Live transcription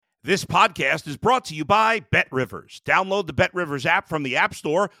This podcast is brought to you by BetRivers. Download the BetRivers app from the App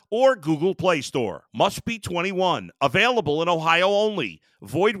Store or Google Play Store. Must be 21. Available in Ohio only.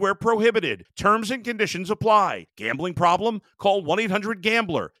 Void where prohibited. Terms and conditions apply. Gambling problem? Call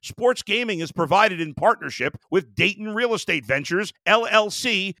 1-800-GAMBLER. Sports gaming is provided in partnership with Dayton Real Estate Ventures,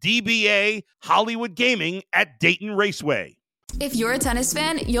 LLC, DBA, Hollywood Gaming at Dayton Raceway. If you're a tennis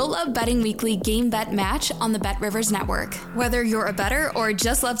fan, you'll love Betting Weekly Game Bet Match on the BetRivers Network. Whether you're a bettor or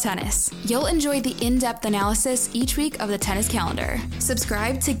just love tennis, you'll enjoy the in-depth analysis each week of the tennis calendar.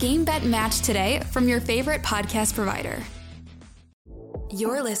 Subscribe to Game Bet Match today from your favorite podcast provider.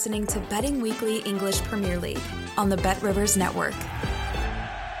 You're listening to Betting Weekly English Premier League on the BetRivers Network.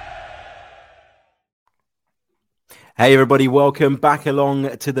 Hey everybody, welcome back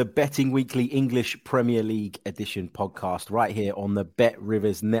along to the Betting Weekly English Premier League edition podcast right here on the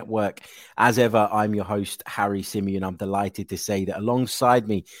BetRivers Network. As ever, I'm your host, Harry Symeou, and I'm delighted to say that alongside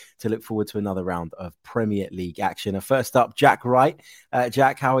me to look forward to another round of Premier League action. First up, Jack Wright.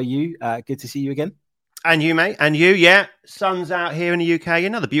 Jack, how are you? Good to see you again. And you, mate. And you, yeah. Sun's out here in the UK.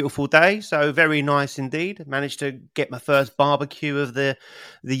 Another beautiful day. So very nice indeed. Managed to get my first barbecue of the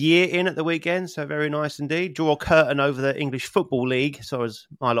year in at the weekend. So very nice indeed. Draw a curtain over the English Football League, as far as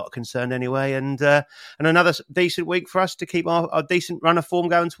my lot are concerned anyway. And another decent week for us to keep our decent run of form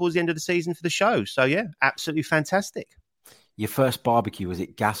going towards the end of the season for the show. So, yeah, absolutely fantastic. Your first barbecue, was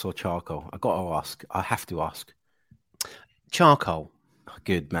it gas or charcoal? I got to ask. I have to ask. Charcoal.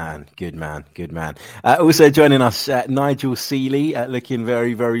 Good man. Also joining us, Nigel Seeley, looking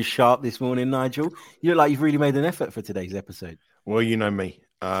very, very sharp this morning, Nigel. You look like you've really made an effort for today's episode. Well, you know me.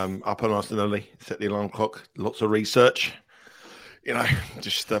 Up and nice and early, set the alarm clock, lots of research. You know,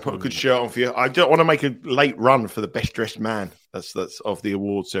 just put a good shirt on for you. I don't want to make a late run for the best dressed man. That's of the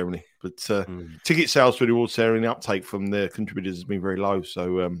award ceremony. But ticket sales for the award ceremony, uptake from the contributors has been very low.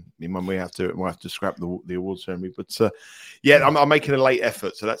 So we have to scrap the award ceremony. But yeah, I'm making a late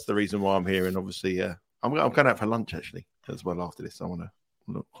effort. So that's the reason why I'm here. And obviously, I'm going out for lunch actually as well after this. I want to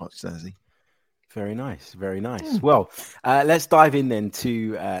look quite snazzy. Very nice. Well, let's dive in then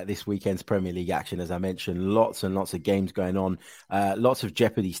to this weekend's Premier League action. As I mentioned, lots and lots of games going on. Lots of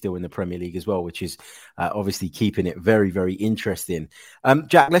jeopardy still in the Premier League as well, which is obviously keeping it very, very interesting.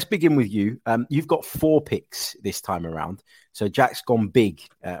 Jack, let's begin with you. You've got 4 picks this time around. So Jack's gone big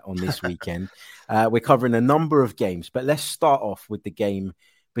on this weekend. We're covering a number of games, but let's start off with the game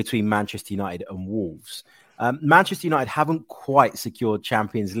between Manchester United and Wolves. Manchester United haven't quite secured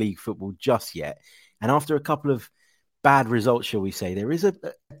Champions League football just yet. And after a couple of bad results, shall we say, there is a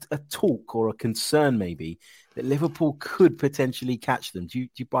talk or a concern maybe that Liverpool could potentially catch them. Do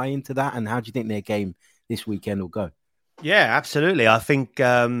you buy into that? And how do you think their game this weekend will go? Yeah, absolutely. I think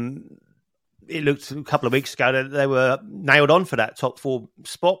it looked a couple of weeks ago that they were nailed on for that top 4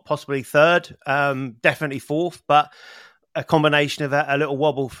 spot, possibly 3rd, definitely 4th. But a combination of a little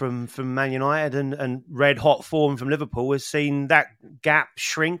wobble from Man United and red hot form from Liverpool has seen that gap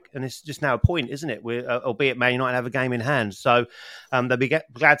shrink, and it's just now a point, isn't it? Albeit Man United have a game in hand, so they'll be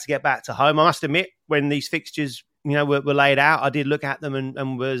glad to get back to home. I must admit, when these fixtures were laid out, I did look at them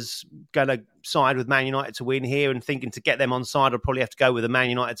and was going to side with Man United to win here, and thinking to get them on side, I'd probably have to go with a Man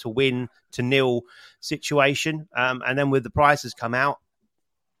United to win to 0 situation. And then with the prices come out,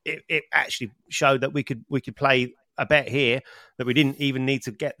 it actually showed that we could play a bet here that we didn't even need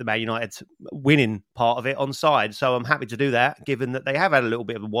to get the Man United winning part of it on side. So I'm happy to do that, given that they have had a little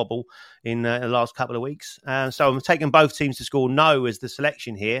bit of a wobble in the last couple of weeks. So I'm taking both teams to score no as the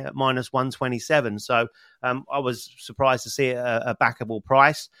selection here at -127. So I was surprised to see it at a backable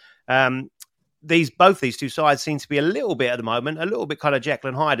price. Both these two sides seem to be a little bit at the moment, a little bit kind of Jekyll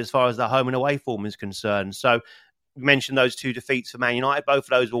and Hyde as far as the home and away form is concerned. So we mentioned those 2 defeats for Man United. Both of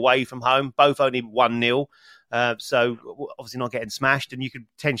those were away from home, both only 1-0. So obviously not getting smashed. And you could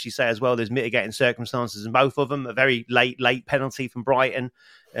potentially say as well, there's mitigating circumstances in both of them. A very late penalty from Brighton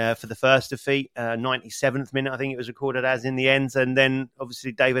for the first defeat, 97th minute, I think it was recorded as in the end. And then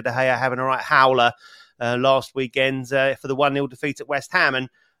obviously David De Gea having a right howler last weekend for the 1-0 defeat at West Ham. And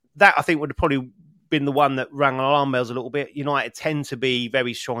that, I think, would have probably been the one that rang alarm bells a little bit. United tend to be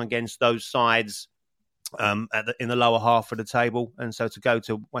very strong against those sides in the lower half of the table, and so to go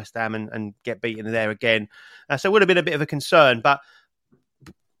to West Ham and get beaten there again, so it would have been a bit of a concern. But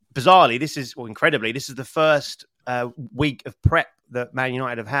bizarrely, incredibly, this is the first week of prep that Man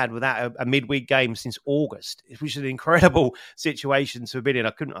United have had without a midweek game since August, which is an incredible situation to have been in.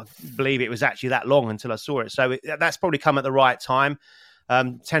 I couldn't believe it was actually that long until I saw it. So that's probably come at the right time.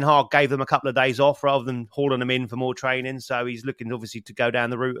 Ten Hag gave them a couple of days off rather than hauling them in for more training. So he's looking obviously to go down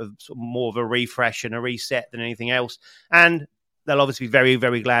the route of sort of more of a refresh and a reset than anything else. And they'll obviously be very,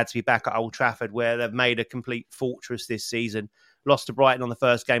 very glad to be back at Old Trafford, where they've made a complete fortress this season. Lost to Brighton on the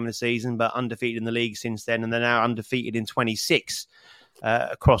first game of the season, but undefeated in the league since then, and they're now undefeated in 26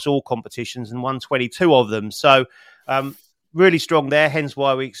 across all competitions and won 22 of them. So really strong there, hence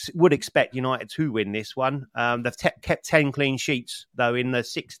why we would expect United to win this one. They've kept 10 clean sheets, though, in the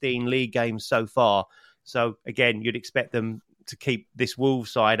 16 league games so far. So, again, you'd expect them to keep this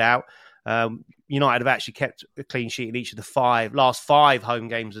Wolves side out. United have actually kept a clean sheet in each of the last five home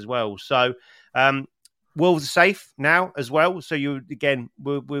games as well. So, Wolves are safe now as well. So,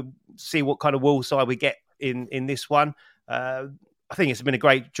 we'll see what kind of Wolves side we get in this one. I think it's been a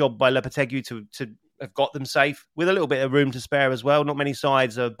great job by Lopetegui to have got them safe with a little bit of room to spare as well. Not many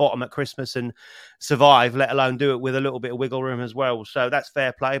sides are bottom at Christmas and survive, let alone do it with a little bit of wiggle room as well. So that's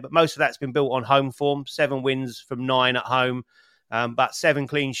fair play. But most of that's been built on home form. 7 wins from 9 at home, but 7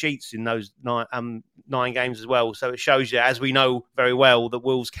 clean sheets in those 9 games as well. So it shows you, as we know very well, that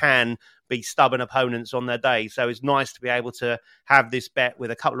Wolves can be stubborn opponents on their day. So it's nice to be able to have this bet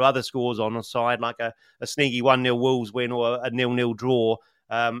with a couple of other scores on the side, like a sneaky 1-0 Wolves win or a 0-0 draw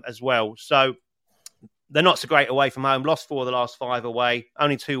as well. So they're not so great away from home. Lost 4 of the last 5 away.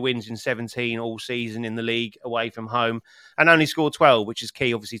 Only 2 wins in 17 all season in the league away from home. And only scored 12, which is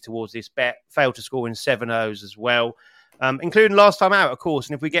key, obviously, towards this bet. Failed to score in 7-0s as well, including last time out, of course.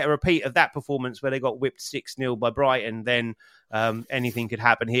 And if we get a repeat of that performance where they got whipped 6-0 by Brighton, then anything could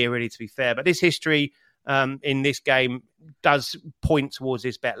happen here, really, to be fair. But this history in this game does point towards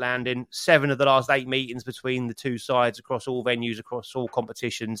this bet landing. 7 of the last 8 meetings between the two sides across all venues, across all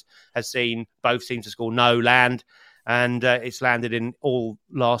competitions, has seen both teams to score no land, and it's landed in all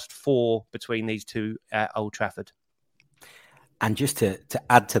last 4 between these two at Old Trafford. And just to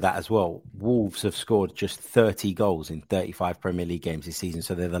add to that as well, Wolves have scored just 30 goals in 35 Premier League games this season,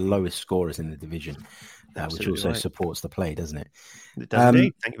 so they're the lowest scorers in the division, which also supports the play, doesn't it? It does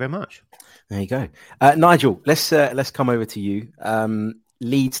indeed. Thank you very much. There you go. Nigel, let's come over to you.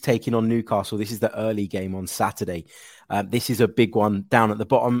 Leeds taking on Newcastle. This is the early game on Saturday. This is a big one down at the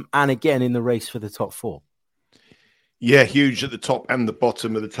bottom and again in the race for the top 4. Yeah, huge at the top and the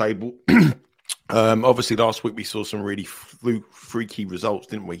bottom of the table. Obviously, last week we saw some really freaky results,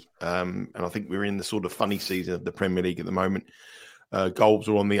 didn't we? And I think we're in the sort of funny season of the Premier League at the moment. Goals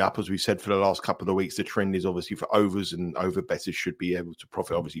are on the up, as we said, for the last couple of weeks. The trend is obviously for overs, and over bettors should be able to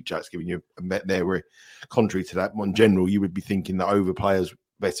profit. Obviously, Jack's giving you a bet there where, contrary to that, in general, you would be thinking that over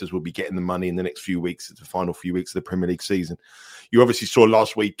bettors will be getting the money in the next few weeks, the final few weeks of the Premier League season. You obviously saw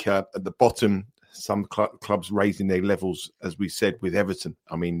last week at the bottom, some clubs raising their levels, as we said, with Everton.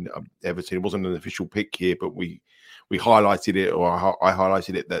 I mean, Everton, it wasn't an official pick here, but we highlighted it, or I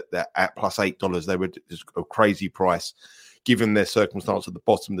highlighted it, that at plus $8, they were just a crazy price, given their circumstance at the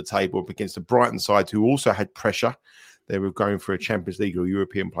bottom of the table up against the Brighton side, who also had pressure. They were going for a Champions League or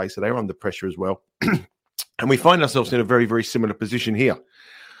European place, so they were under pressure as well. And we find ourselves in a very, very similar position here,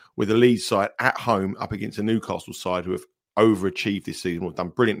 with the Leeds side at home up against the Newcastle side, who have overachieved this season, or done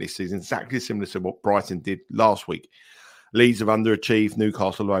brilliant this season, exactly similar to what Brighton did last week. Leeds have underachieved,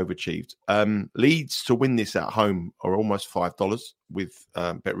 Newcastle have overachieved. Leeds to win this at home are almost $5 with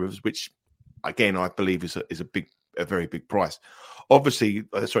Bet Rivers, which, again, I believe is a very big price. Obviously,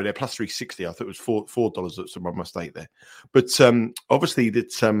 they're plus 360. I thought it was $4. That's my mistake there. But obviously,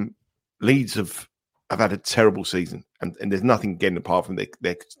 that Leeds have had a terrible season, and there's nothing getting apart from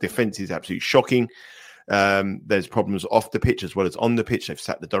their defence is absolutely shocking. There's problems off the pitch as well as on the pitch. They've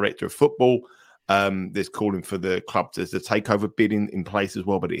sacked the director of football. There's calling for the club. There's the takeover bid in place as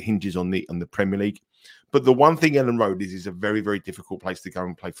well, but it hinges on the Premier League. But the one thing Ellen Road is a very, very difficult place to go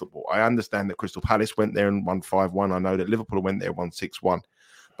and play football. I understand that Crystal Palace went there and won 5-1. I know that Liverpool went there and won 6-1.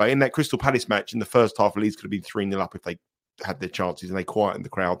 But in that Crystal Palace match, in the first half, Leeds could have been 3-0 up if they had their chances, and they quietened the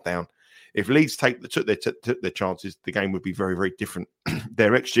crowd down. If Leeds took their chances, the game would be very, very different.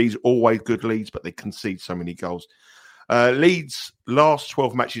 Their XG is always good, Leeds, but they concede so many goals. Leeds' last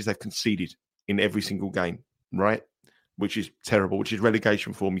 12 matches, they've conceded in every single game, right? Which is terrible, which is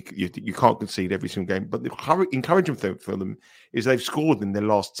relegation form. You can't concede every single game. But the encouraging thing for them is they've scored in their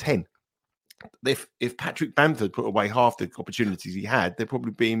last 10. If Patrick Bamford put away half the opportunities he had, they'd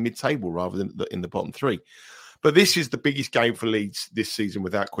probably be in mid-table rather than in the bottom 3. But this is the biggest game for Leeds this season,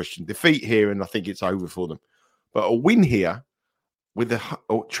 without question. Defeat here, and I think it's over for them. But a win here with a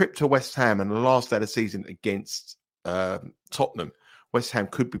trip to West Ham and the last day of the season against Tottenham. West Ham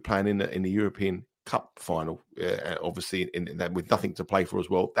could be playing in the European Cup final, obviously, in that with nothing to play for as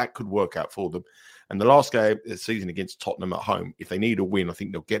well. That could work out for them. And the last game of the season against Tottenham at home, if they need a win, I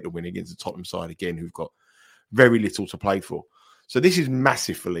think they'll get the win against the Tottenham side again, who've got very little to play for. So this is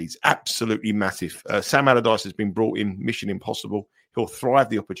massive for Leeds, absolutely massive. Sam Allardyce has been brought in, mission impossible. He'll thrive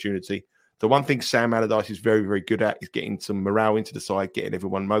the opportunity. The one thing Sam Allardyce is very, very good at is getting some morale into the side, getting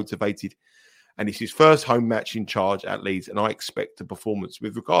everyone motivated. And it's his first home match in charge at Leeds, and I expect a performance.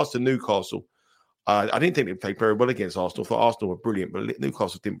 With regards to Newcastle, I didn't think they played very well against Arsenal. I thought Arsenal were brilliant, but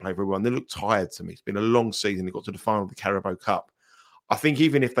Newcastle didn't play very well. And they looked tired to me. It's been a long season. They got to the final of the Carabao Cup. I think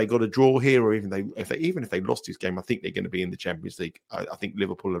even if they got a draw here, or even if they lost this game, I think they're going to be in the Champions League. I think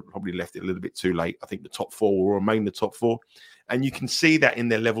Liverpool have probably left it a little bit too late. I think the top four will remain the top four, and you can see that in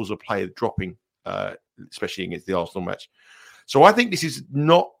their levels of play dropping, especially against the Arsenal match. So I think this is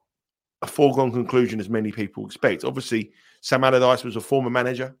not a foregone conclusion as many people expect. Obviously, Sam Allardyce was a former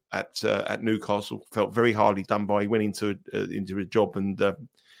manager at Newcastle. Felt very hardly done by. He went into a job and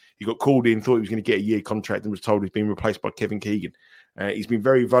he got called in, thought he was going to get a year contract, and was told he's been replaced by Kevin Keegan. He's been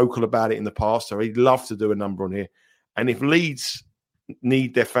very vocal about it in the past, so he'd love to do a number on here. And if Leeds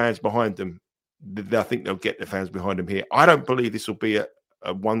need their fans behind them, I think they'll get their fans behind them here. I don't believe this will be a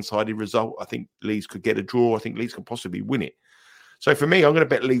one-sided result. I think Leeds could get a draw. I think Leeds could possibly win it. So for me, I'm going to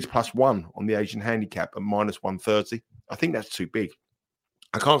bet Leeds +1 on the Asian handicap at -130. I think that's too big.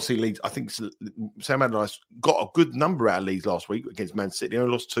 I can't see Leeds. I think Sam Allardyce got a good number out of Leeds last week against Man City. They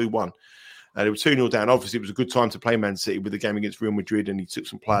only lost 2-1. They were 2-0 down. Obviously, it was a good time to play Man City with the game against Real Madrid, and he took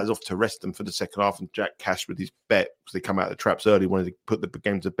some players off to rest them for the second half. And Jack cashed with his bet because they come out of the traps early, wanted to put the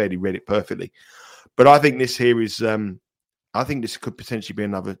game to bed. He read it perfectly. But I think this here is, I think this could potentially be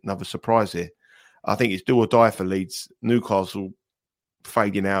another surprise here. I think it's do or die for Leeds. Newcastle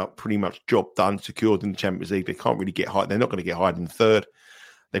fading out, pretty much job done, secured in the Champions League. They can't really get high. They're not going to get higher than third.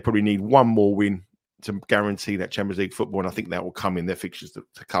 They probably need one more win to guarantee that Champions League football, and I think that will come in their fixtures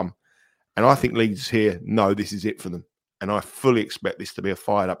to come. And I think Leeds here, no, this is it for them. And I fully expect this to be a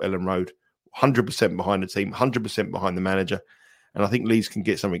fired-up Ellen Road, 100% behind the team, 100% behind the manager. And I think Leeds can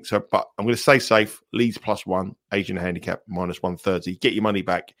get something. So, but I'm going to stay safe. Leeds +1, Asian handicap -130. Get your money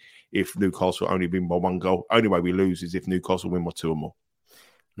back if Newcastle only win by 1 goal. Only way we lose is if Newcastle win by 2 or more.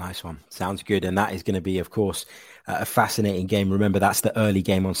 Nice one. Sounds good. And that is going to be, of course, a fascinating game. Remember, that's the early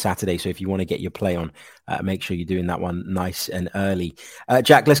game on Saturday. So if you want to get your play on, make sure you're doing that one nice and early.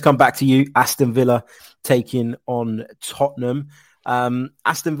 Jack, let's come back to you. Aston Villa taking on Tottenham.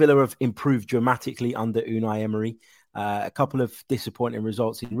 Aston Villa have improved dramatically under Unai Emery. A couple of disappointing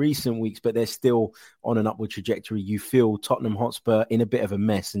results in recent weeks, but they're still on an upward trajectory. You feel Tottenham Hotspur in a bit of a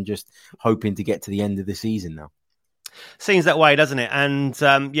mess and just hoping to get to the end of the season now. Seems that way, doesn't it? And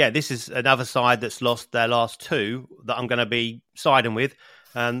this is another side that's lost their last 2 that I'm going to be siding with.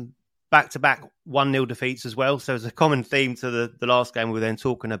 Back-to-back 1-0 defeats as well. So it's a common theme to the last game we were then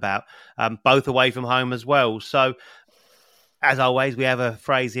talking about, both away from home as well. So as always, we have a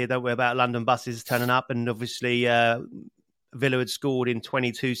phrase here, don't we, about London buses turning up. And obviously Villa had scored in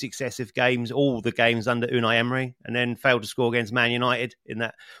 22 successive games, all the games under Unai Emery, and then failed to score against Man United in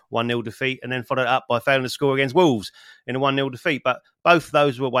that 1-0 defeat, and then followed up by failing to score against Wolves in a 1-0 defeat. But both of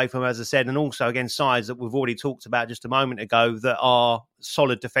those were away from, as I said, and also against sides that we've already talked about just a moment ago that are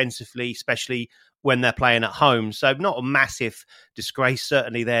solid defensively, especially when they're playing at home. So not a massive disgrace,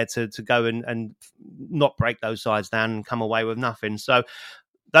 certainly there to go and not break those sides down and come away with nothing. So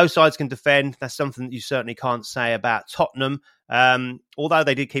those sides can defend. That's something that you certainly can't say about Tottenham. Although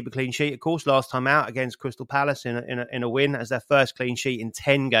they did keep a clean sheet, of course, last time out against Crystal Palace in a win as their first clean sheet in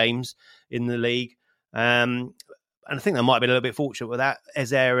 10 games in the league. And I think they might be a little bit fortunate with that.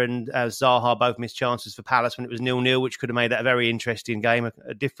 Ezer and Zaha both missed chances for Palace when it was 0-0, which could have made that a very interesting game,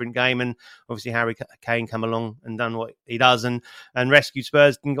 a different game. And obviously Harry Kane come along and done what he does and rescued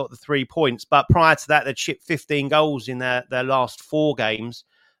Spurs and got the 3 points. But prior to that, they'd shipped 15 goals in their last 4 games.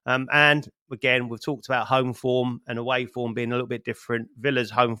 And again, we've talked about home form and away form being a little bit different.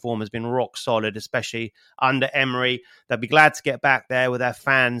 Villa's home form has been rock solid, especially under Emery. They'll be glad to get back there with their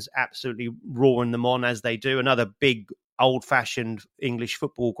fans absolutely roaring them on as they do. Another big old-fashioned English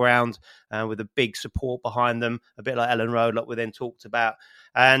football ground with a big support behind them, a bit like Ellen Road, like we then talked about.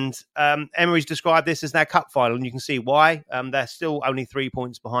 And Emery's described this as their cup final, and you can see why. They're still only 3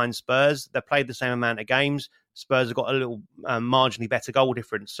 points behind Spurs. They've played the same amount of games. Spurs have got a little marginally better goal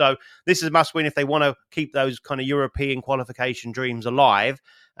difference. So this is a must-win if they want to keep those kind of European qualification dreams alive.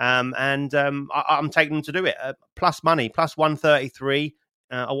 I'm taking them to do it. Plus money, plus 133.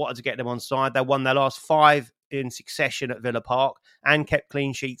 I wanted to get them on side. They won their last 5 in succession at Villa Park and kept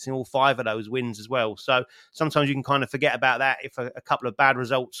clean sheets in all 5 of those wins as well. So sometimes you can kind of forget about that if a couple of bad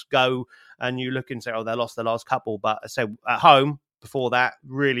results go and you look and say, oh, they lost the last couple. But I say at home, before that,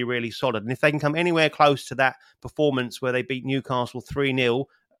 really, really solid. And if they can come anywhere close to that performance where they beat Newcastle 3-0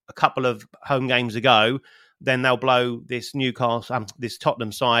 a couple of home games ago, then they'll blow this this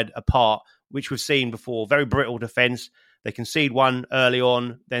Tottenham side apart, which we've seen before. Very brittle defence. They concede one early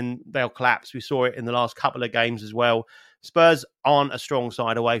on, then they'll collapse. We saw it in the last couple of games as well. Spurs aren't a strong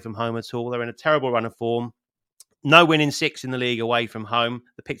side away from home at all. They're in a terrible run of form. No win in 6 in the league away from home.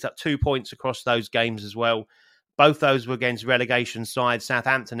 They picked up 2 points across those games as well. Both those were against relegation sides.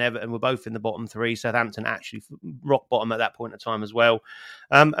 Southampton, Everton were both in the bottom 3. Southampton actually rock bottom at that point in time as well.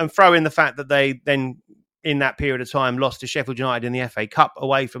 And throw in the fact that they then, in that period of time, lost to Sheffield United in the FA Cup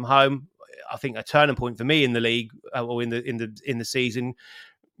away from home. I think a turning point for me in the league or in the season,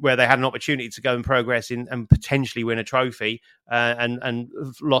 where they had an opportunity to go and progress and potentially win a trophy, and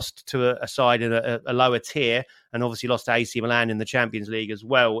lost to a side in a lower tier, and obviously lost to AC Milan in the Champions League as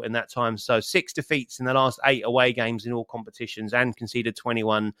well in that time. So 6 defeats in the last 8 away games in all competitions and conceded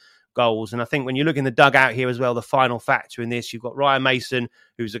 21 goals. And I think when you look in the dugout here as well, the final factor in this, you've got Ryan Mason,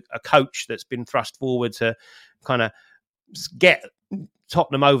 who's a coach that's been thrust forward to kind of get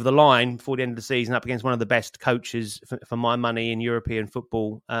Tottenham over the line before the end of the season, up against one of the best coaches for my money in European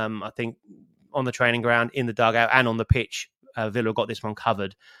football. I think on the training ground, in the dugout and on the pitch, Villa got this one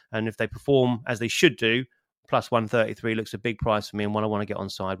covered. And if they perform as they should do, plus 133 looks a big price for me and one I want to get on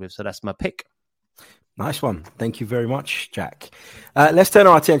side with. So that's my pick. Nice one. Thank you very much, Jack. Let's turn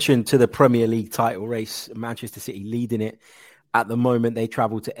our attention to the Premier League title race. Manchester City leading it. At the moment, they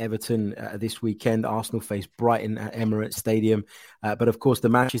travel to Everton this weekend. Arsenal face Brighton at Emirates Stadium. But of course, the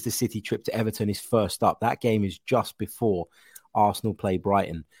Manchester City trip to Everton is first up. That game is just before Arsenal play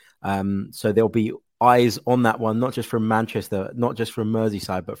Brighton. So there'll be eyes on that one, not just from Manchester, not just from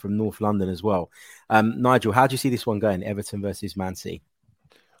Merseyside, but from North London as well. Nigel, how do you see this one going, Everton versus Man City?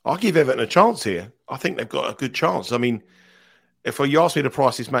 I'll give Everton a chance here. I think they've got a good chance. I mean, if you asked me to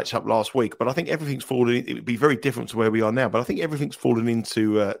price this match up last week, but I think everything's fallen. It would be very different to where we are now. But I think everything's fallen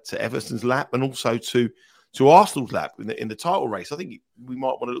into to Everton's lap and also to Arsenal's lap in the title race. I think we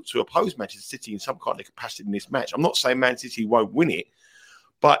might want to look to oppose Manchester City in some kind of capacity in this match. I'm not saying Man City won't win it,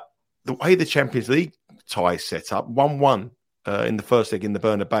 but the way the Champions League tie is set up, 1-1 in the first leg in the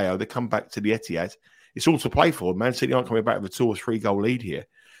Bernabeu, they come back to the Etihad. It's all to play for. Man City aren't coming back with a 2 or 3 goal lead here.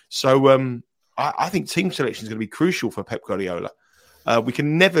 So I think team selection is going to be crucial for Pep Guardiola. We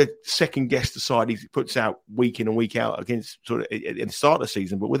can never second guess the side he puts out week in and week out against sort of at the start of the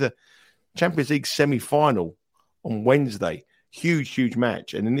season. But with a Champions League semi-final on Wednesday, huge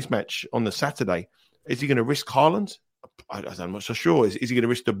match, and in this match on the Saturday, is he going to risk Haaland? I'm not so sure. Is he going to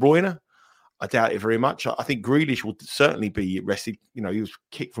risk De Bruyne? I doubt it very much. I think Grealish will certainly be rested. You know, he was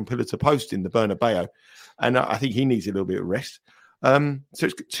kicked from pillar to post in the Bernabeu, and I think he needs a little bit of rest. So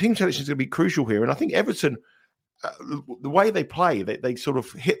team selection is going to be crucial here. And I think Everton, the way they play, they sort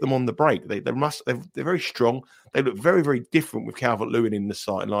of hit them on the break. They're very strong. They look very, very different with Calvert-Lewin in the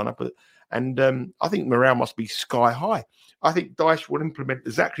starting lineup. And I think morale must be sky high. I think Dyche will implement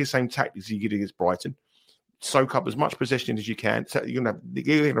exactly the same tactics he did against Brighton. Soak up as much possession as you can. So you're going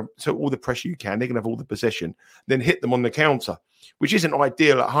to have all the pressure you can. They're going to have all the possession. Then hit them on the counter, which isn't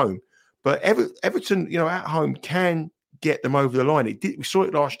ideal at home. But Everton, at home can get them over the line. We saw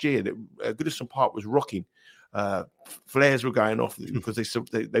it last year that Goodison Park was rocking. Flares were going off because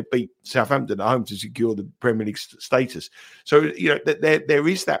they beat Southampton at home to secure the Premier League status. So there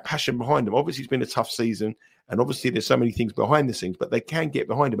is that passion behind them. Obviously, it's been a tough season, and obviously there's so many things behind the scenes, but they can get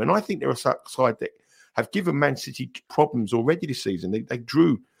behind them. And I think they're a side that have given Man City problems already this season. They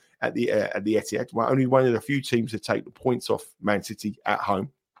drew at the Etihad. Only one of the few teams to take the points off Man City at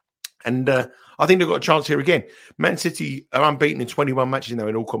home. And I think they've got a chance here again. Man City are unbeaten in 21 matches now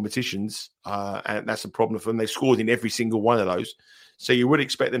in all competitions, and that's a problem for them. They've scored in every single one of those. So you would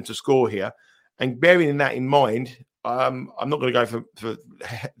expect them to score here. And bearing that in mind, I'm not going to go for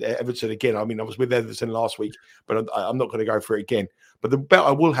Everton again. I mean, I was with Everton last week, but I'm not going to go for it again. But the bet I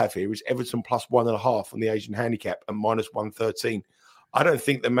will have here is Everton plus 1.5 on the Asian handicap and minus 113. I don't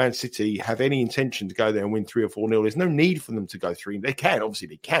think that Man City have any intention to go there and win 3 or 4-0. There's no need for them to go 3. They can, obviously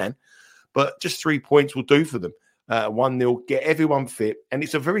they can, but just 3 points will do for them. 1-0, get everyone fit. And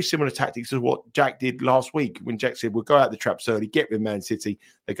it's a very similar tactics to what Jack did last week when Jack said, we'll go out the traps early, get with Man City.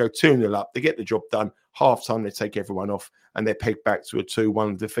 They go 2-0 up, they get the job done. Half time, they take everyone off and they're pegged back to a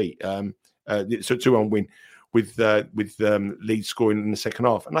 2-1 defeat. So 2-1 win with Leeds scoring in the second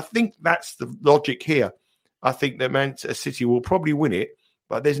half. And I think that's the logic here. I think that Man City will probably win it,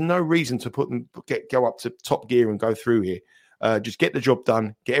 but there's no reason to go up to top gear and go through here. Just get the job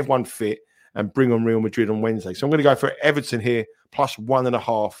done, get everyone fit, and bring on Real Madrid on Wednesday. So I'm going to go for Everton here, plus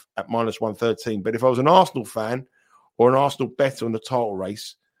 1.5 at minus 113. But if I was an Arsenal fan or an Arsenal better on the title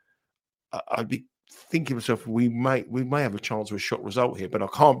race, I'd be thinking to myself, we may have a chance of a shot result here, but I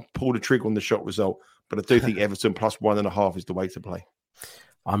can't pull the trigger on the shot result. But I do think Everton plus 1.5 is the way to play.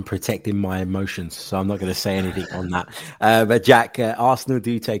 I'm protecting my emotions, so I'm not going to say anything on that. But Jack, Arsenal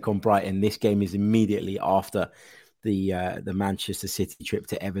do take on Brighton. This game is immediately after the Manchester City trip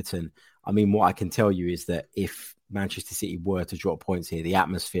to Everton. I mean, what I can tell you is that if Manchester City were to drop points here, the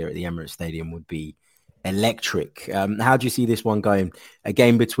atmosphere at the Emirates Stadium would be electric. How do you see this one going? A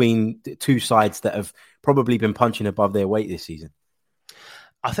game between two sides that have probably been punching above their weight this season.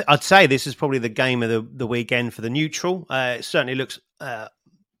 I'd say this is probably the game of the weekend for the neutral. It certainly looks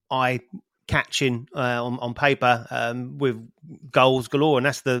eye-catching on paper with goals galore, and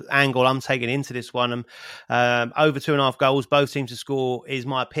that's the angle I'm taking into this one. Over 2.5 goals, both teams to score is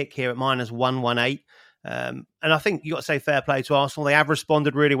my pick here at -118. And I think you got to say fair play to Arsenal. They have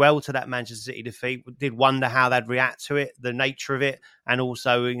responded really well to that Manchester City defeat. Did wonder how they'd react to it, the nature of it, and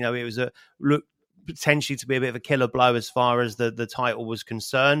also it was a look potentially to be a bit of a killer blow as far as the title was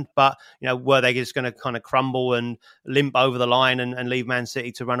concerned. But were they just going to kind of crumble and limp over the line and leave Man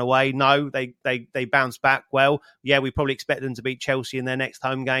City to run away? No, they bounced back well. Yeah, we probably expect them to beat Chelsea in their next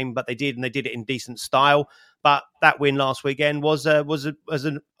home game, but they did, and they did it in decent style. But that win last weekend was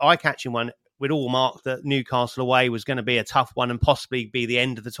an eye-catching one. We'd all marked that Newcastle away was going to be a tough one and possibly be the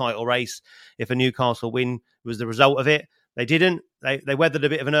end of the title race if a Newcastle win was the result of it. They didn't. They weathered a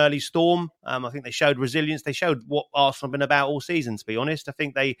bit of an early storm. I think they showed resilience. They showed what Arsenal have been about all season, to be honest. I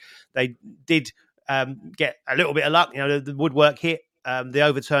think they did get a little bit of luck. The woodwork hit. The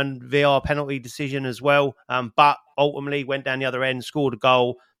overturned VAR penalty decision as well. But ultimately went down the other end, scored a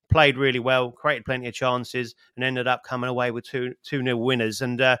goal, played really well, created plenty of chances, and ended up coming away with 2-0 winners.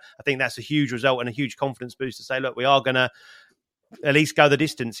 And I think that's a huge result and a huge confidence boost to say, look, we are going to at least go the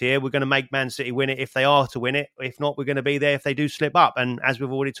distance here. We're going to make Man City win it if they are to win it. If not, we're going to be there if they do slip up. And as we've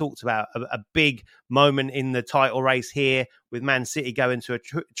already talked about, a big moment in the title race here with Man City going to a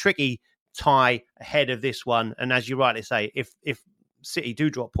tricky tie ahead of this one. And as you rightly say, if City do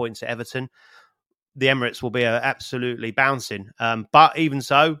drop points at Everton, the Emirates will be absolutely bouncing. But even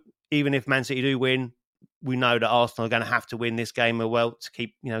so, even if Man City do win, we know that Arsenal are going to have to win this game as well to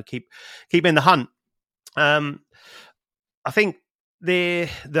keep in the hunt. I think the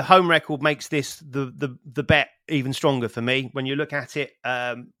home record makes this the bet even stronger for me. When you look at it,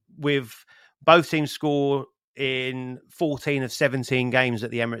 with both teams score in 14 of 17 games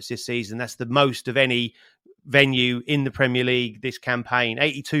at the Emirates this season. That's the most of any venue in the Premier League this campaign.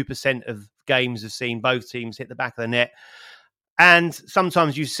 82% of games have seen both teams hit the back of the net. And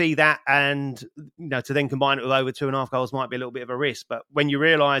sometimes you see that, and to then combine it with over 2.5 goals might be a little bit of a risk. But when you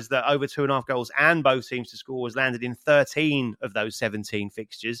realise that over 2.5 goals and both teams to score has landed in 13 of those 17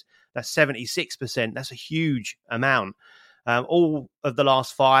 fixtures, that's 76%. That's a huge amount. All of the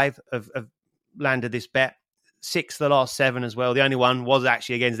last 5 have landed this bet. 6 of the last 7 as well. The only one was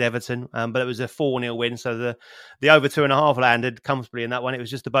actually against Everton, but it was a 4-0 win. So the over 2.5 landed comfortably in that one. It was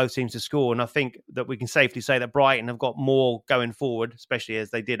just the both teams to score. And I think that we can safely say that Brighton have got more going forward, especially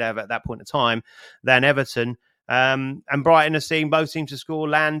as they did have at that point in time, than Everton. And Brighton have seen both teams to score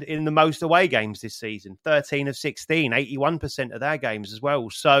land in the most away games this season. 13 of 16, 81% of their games as well.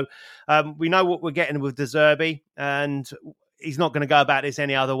 So we know what we're getting with De Zerbi, and he's not going to go about this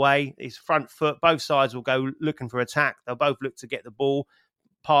any other way. His front foot, both sides will go looking for attack. They'll both look to get the ball,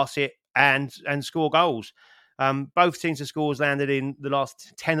 pass it, and score goals. Both teams to scores landed in the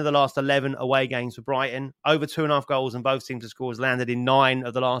last 10 of the last 11 away games for Brighton. Over 2.5 goals, and both teams to scores landed in 9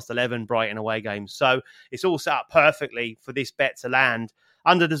 of the last 11 Brighton away games. So it's all set up perfectly for this bet to land.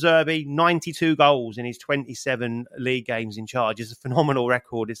 Under De Zerbi, 92 goals in his 27 league games in charge. It's a phenomenal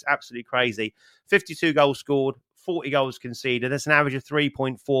record. It's absolutely crazy. 52 goals scored, 40 goals conceded. That's an average of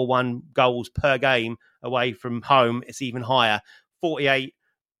 3.41 goals per game away from home. It's even higher. 48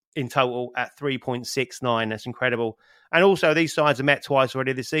 in total at 3.69. That's incredible. And also, these sides have met twice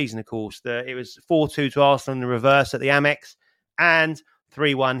already this season, of course. It was 4-2 to Arsenal in the reverse at the Amex, and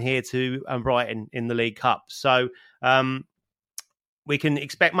 3-1 here to Brighton in the League Cup. So we can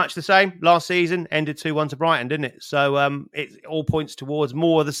expect much the same. Last season ended 2-1 to Brighton, didn't it? So it all points towards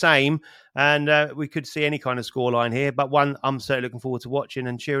more of the same, and we could see any kind of scoreline here. But one I'm certainly looking forward to watching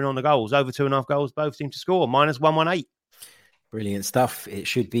and cheering on the goals. Over 2.5 goals, both teams to score, -118. Brilliant stuff. It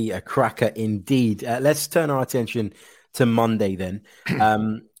should be a cracker indeed. Let's turn our attention to Monday then.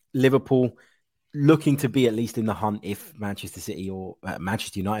 Liverpool looking to be at least in the hunt if Manchester City or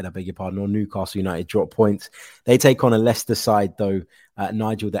Manchester United, I beg your pardon, or Newcastle United drop points. They take on a Leicester side, though,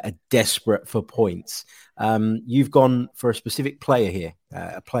 Nigel, that are desperate for points. You've gone for a specific player here.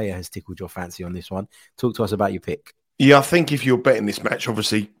 A player has tickled your fancy on this one. Talk to us about your pick. Yeah, I think if you're betting this match,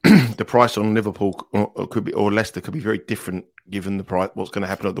 obviously the price on Liverpool or Leicester could be very different given the price, what's going to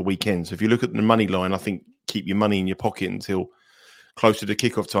happen at the weekend. So if you look at the money line, I think keep your money in your pocket until closer to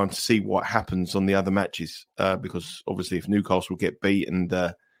kickoff time to see what happens on the other matches. Because obviously, if Newcastle get beat and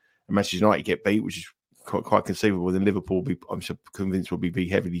Manchester United get beat, which is quite conceivable, then Liverpool, I'm convinced, will be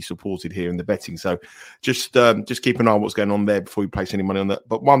heavily supported here in the betting. So just keep an eye on what's going on there before you place any money on that.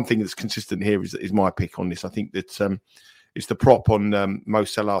 But one thing that's consistent here is my pick on this. I think that it's the prop on Mo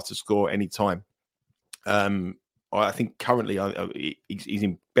Salah to score any time. I think currently he's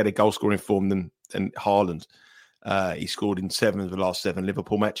in better goal scoring form than Haaland. He scored in 7 of the last 7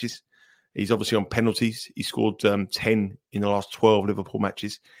 Liverpool matches. He's obviously on penalties. He scored 10 in the last 12 Liverpool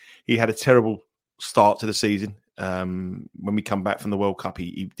matches. He had a terrible start to the season. When we come back from the World Cup,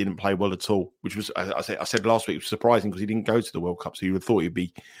 he didn't play well at all, which was, I said last week, it was surprising because he didn't go to the World Cup, so you would have thought he'd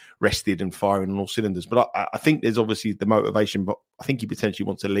be rested and firing on all cylinders. But I think there's obviously the motivation, but I think he potentially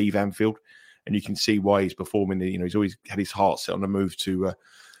wants to leave Anfield, and you can see why he's performing. He's always had his heart set on a move to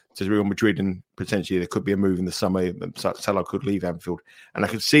Real Madrid, and potentially there could be a move in the summer. Salah could leave Anfield, and I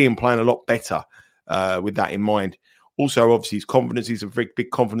could see him playing a lot better with that in mind. Also, obviously, his confidence, he's a very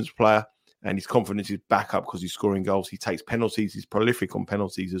big confidence player. And his confidence is back up because he's scoring goals. He takes penalties. He's prolific on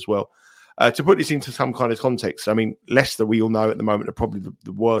penalties as well. To put this into some kind of context, I mean, Leicester, we all know at the moment, are probably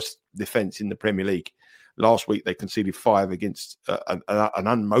the worst defence in the Premier League. Last week, they conceded 5 against an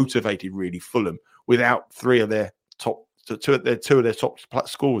unmotivated, really, Fulham, without 3 of their top, 2 of their top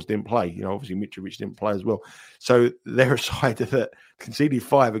scorers didn't play. Obviously, Mitrovic didn't play as well. So they're a side that conceded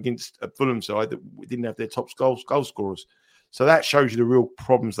 5 against a Fulham side that didn't have their top goal scorers. So that shows you the real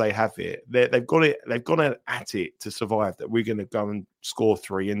problems they have here. They've gone at it to survive. That we're going to go and score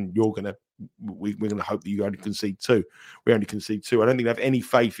 3, and we're going to hope that you only concede 2. We only concede 2. I don't think they have any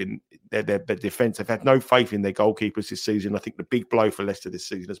faith in their defence. They've had no faith in their goalkeepers this season. I think the big blow for Leicester this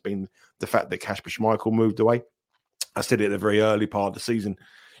season has been the fact that Kasper Schmeichel moved away. I said it at the very early part of the season.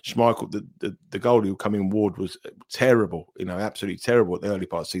 Schmeichel, the goalie who came in Ward, was terrible. Absolutely terrible at the early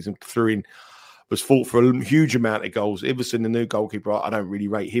part of the season. Was fought for a huge amount of goals. Iverson, the new goalkeeper, I don't really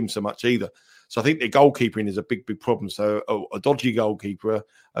rate him so much either. So I think their goalkeeping is a big, big problem. So a dodgy goalkeeper,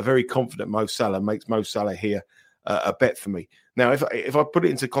 a very confident Mo Salah makes Mo Salah here a bet for me. Now, if I put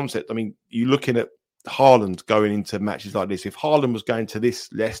it into concept, I mean, you're looking at Haaland going into matches like this. If Haaland was going to this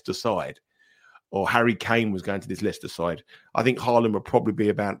Leicester side, or Harry Kane was going to this Leicester side, I think Haaland would probably be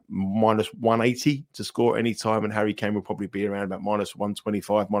about minus 180 to score any time, and Harry Kane would probably be around about minus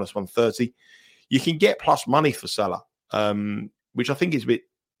 125, minus 130. You can get plus money for Salah, which I think is a bit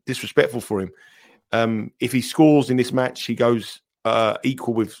disrespectful for him. If he scores in this match, he goes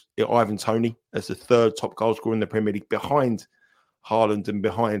equal with Ivan Toney as the 3rd top goal scorer in the Premier League, behind Haaland and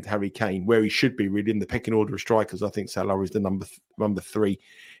behind Harry Kane, where he should be really in the pecking order of strikers. I think Salah is the number 3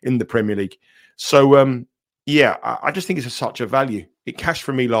 in the Premier League. So, I just think it's such a value. It cashed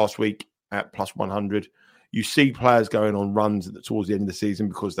for me last week at plus 100. You see players going on runs towards the end of the season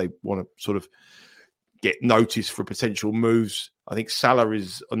because they want to sort of get noticed for potential moves. I think Salah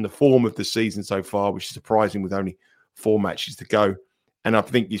is on the form of the season so far, which is surprising with only 4 matches to go. And I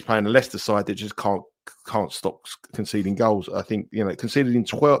think he's playing a Leicester side that just can't stop conceding goals. I think, conceded in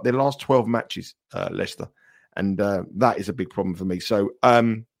their last 12 matches, Leicester. And that is a big problem for me. So, I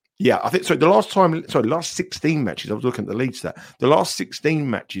think the last 16 matches, I was looking at the lead stat. The last 16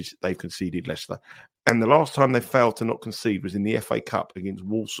 matches they've conceded, Leicester. And the last time they failed to not concede was in the FA Cup against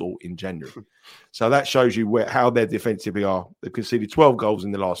Walsall in January. So that shows you how their defensively are. They've conceded 12 goals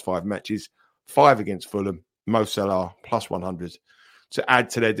in the last 5 matches, 5 against Fulham, Mo Salah, plus 100, to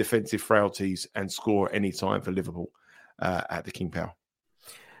add to their defensive frailties and score any time for Liverpool at the King Power.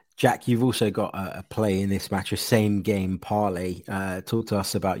 Jack, you've also got a play in this match, a same game parlay. Talk to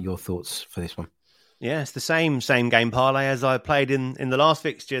us about your thoughts for this one. Yeah, it's the same game parlay as I played in the last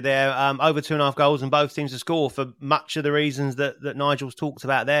fixture there. Over 2.5 goals and both teams to score for much of the reasons that Nigel's talked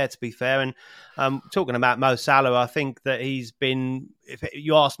about there, to be fair. And talking about Mo Salah, I think that he's been, if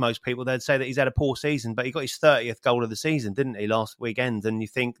you ask most people, they'd say that he's had a poor season, but he got his 30th goal of the season, didn't he, last weekend? And you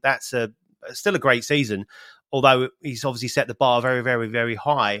think that's still a great season, although he's obviously set the bar very, very, very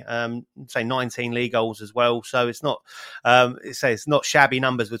high. Say 19 league goals as well. So it's not it's not shabby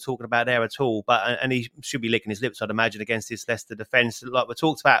numbers we're talking about there at all. But and he should be licking his lips, I'd imagine, against this Leicester defence. Like we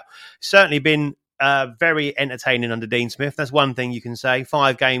talked about, certainly been very entertaining under Dean Smith. That's one thing you can say.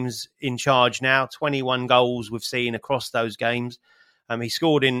 5 games in charge now, 21 goals we've seen across those games. He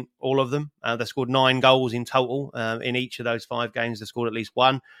scored in all of them. They scored 9 goals in total in each of those 5 games. They scored at least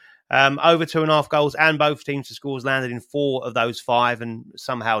 1. Over 2.5 goals, and both teams to scores landed in 4 of those 5, and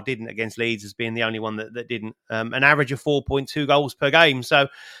somehow didn't against Leeds as being the only one that didn't. An average of 4.2 goals per game. So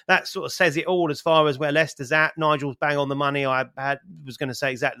that sort of says it all as far as where Leicester's at. Nigel's bang on the money. I was going to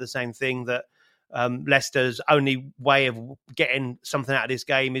say exactly the same thing, that Leicester's only way of getting something out of this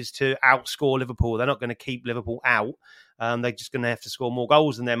game is to outscore Liverpool. They're not going to keep Liverpool out. They're just going to have to score more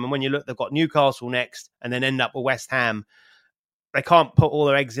goals than them. And when you look, they've got Newcastle next and then end up with West Ham. They can't put all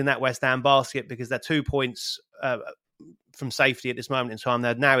their eggs in that West Ham basket because they're 2 points from safety at this moment in time.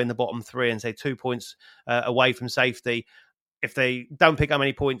 They're now in the bottom 3 and say 2 points away from safety. If they don't pick up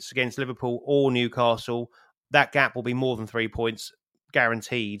any points against Liverpool or Newcastle, that gap will be more than 3 points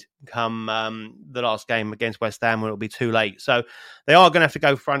guaranteed come the last game against West Ham, when it'll be too late. So they are going to have to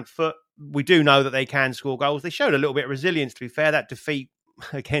go front foot. We do know that they can score goals. They showed a little bit of resilience, to be fair. That defeat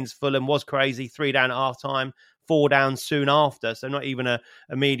against Fulham was crazy. 3 down at half time, 4 down soon after. So not even a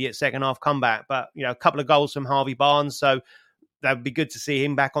immediate second half comeback, but a couple of goals from Harvey Barnes. So that would be good to see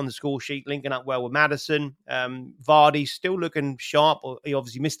him back on the score sheet, linking up well with Maddison. Vardy's still looking sharp. He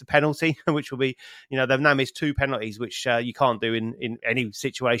obviously missed a penalty, which will be, they've now missed 2 penalties, which you can't do in any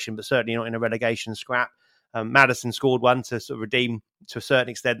situation, but certainly not in a relegation scrap. Maddison scored one to sort of redeem, to a certain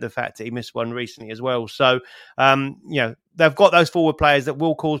extent, the fact that he missed one recently as well. So, they've got those forward players that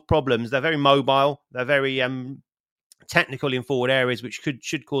will cause problems. They're very mobile. They're very technical in forward areas, which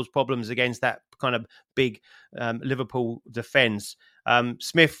should cause problems against that kind of big Liverpool defence.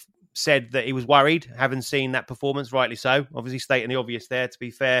 Smith said that he was worried, having seen that performance, rightly so. Obviously stating the obvious there, to be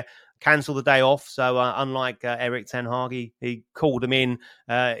fair. Cancelled the day off, so unlike Erik ten Hag, he called him in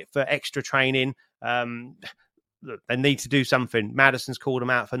for extra training. Look, they need to do something. Maddison's called him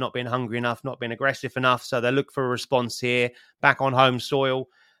out for not being hungry enough, not being aggressive enough, so they look for a response here, back on home soil.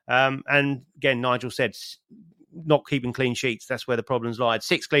 And again, Nigel said, not keeping clean sheets. That's where the problems lied.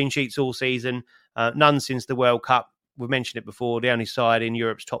 6 clean sheets all season, none since the World Cup. We've mentioned it before, the only side in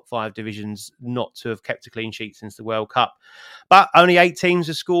Europe's top 5 divisions not to have kept a clean sheet since the World Cup. But only 8 teams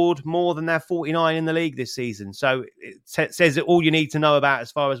have scored more than their 49 in the league this season. So it says all you need to know about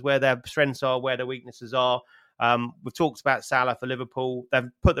as far as where their strengths are, where their weaknesses are. We've talked about Salah for Liverpool. They've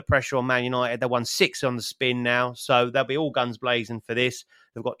put the pressure on Man United. They won 6 on the spin now, so they'll be all guns blazing for this.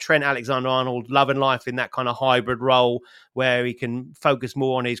 They've got Trent Alexander-Arnold loving life in that kind of hybrid role where he can focus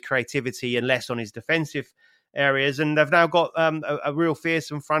more on his creativity and less on his defensive areas. And they've now got a real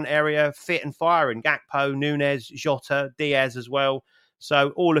fearsome front area, fit and firing. Gakpo, Nunez, Jota, Diaz as well.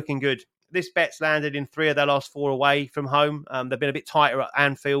 So all looking good. This bet's landed in 3 of their last 4 away from home. They've been a bit tighter at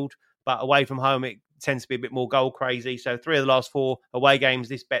Anfield, but away from home it tends to be a bit more goal crazy. So 3 of the last 4 away games,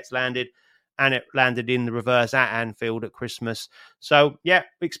 this bet's landed, and it landed in the reverse at Anfield at Christmas. So yeah,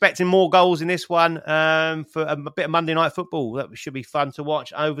 expecting more goals in this one for a bit of Monday night football. That should be fun to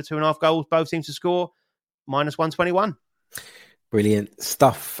watch. Over 2.5 goals, both teams to score, -121. Brilliant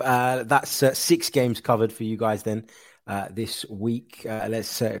stuff. That's 6 games covered for you guys then this week.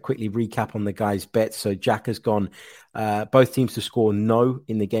 Let's quickly recap on the guys' bets. So Jack has gone both teams to score no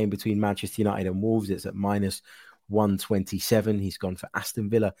in the game between Manchester United and Wolves. It's at -127. He's gone for Aston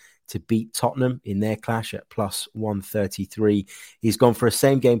Villa to beat Tottenham in their clash at +133. He's gone for a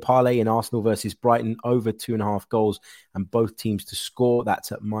same game parlay in Arsenal versus Brighton, over 2.5 goals and both teams to score.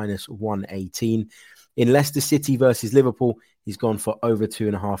 That's at -118. In Leicester City versus Liverpool, he's gone for over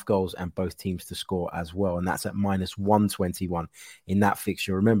 2.5 goals and both teams to score as well. And that's at -121 in that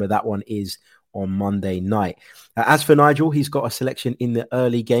fixture. Remember, that one is on Monday night. As for Nigel, he's got a selection in the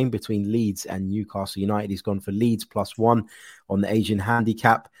early game between Leeds and Newcastle United. He's gone for Leeds +1 on the Asian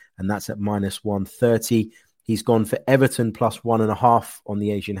handicap, and that's at -130. He's gone for Everton +1.5 on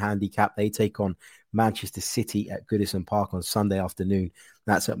the Asian handicap. They take on Manchester City at Goodison Park on Sunday afternoon.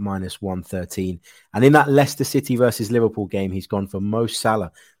 That's at -113. And in that Leicester City versus Liverpool game, he's gone for Mo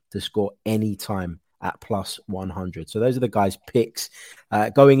Salah to score any time at +100. So those are the guys' picks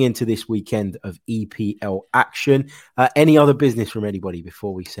going into this weekend of EPL action. Any other business from anybody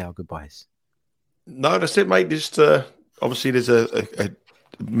before we say our goodbyes? No, that's it, mate. Just obviously there's a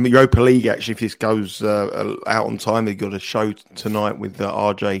Europa League, actually, if this goes out on time. They've got a show tonight with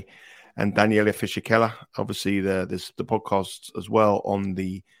RJ and Daniela Fischer-Keller. Obviously, there's the podcast as well on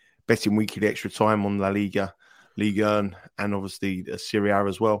the Betting Weekly Extra Time on La Liga, Ligue 1, and obviously Serie A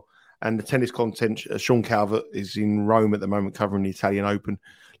as well. And the tennis content, Sean Calvert is in Rome at the moment covering the Italian Open,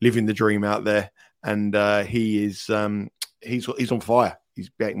 living the dream out there. And he's on fire. He's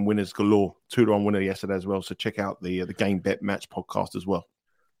betting winners galore. 2-1 winner yesterday as well. So check out the Game Bet Match podcast as well.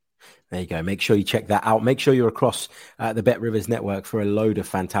 There you go. Make sure you check that out. Make sure you're across the Bet Rivers network for a load of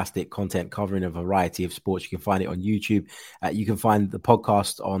fantastic content covering a variety of sports. You can find it on YouTube. You can find the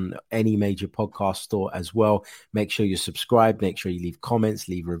podcast on any major podcast store as well. Make sure you're subscribed. Make sure you leave comments,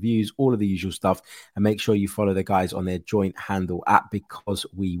 leave reviews, all of the usual stuff. And make sure you follow the guys on their joint handle at Because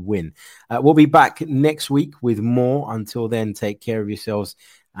We Win. We'll be back next week with more. Until then, take care of yourselves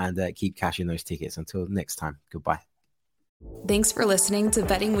and keep cashing those tickets. Until next time, goodbye. Thanks for listening to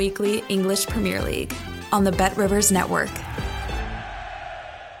Betting Weekly English Premier League on the Bet Rivers Network.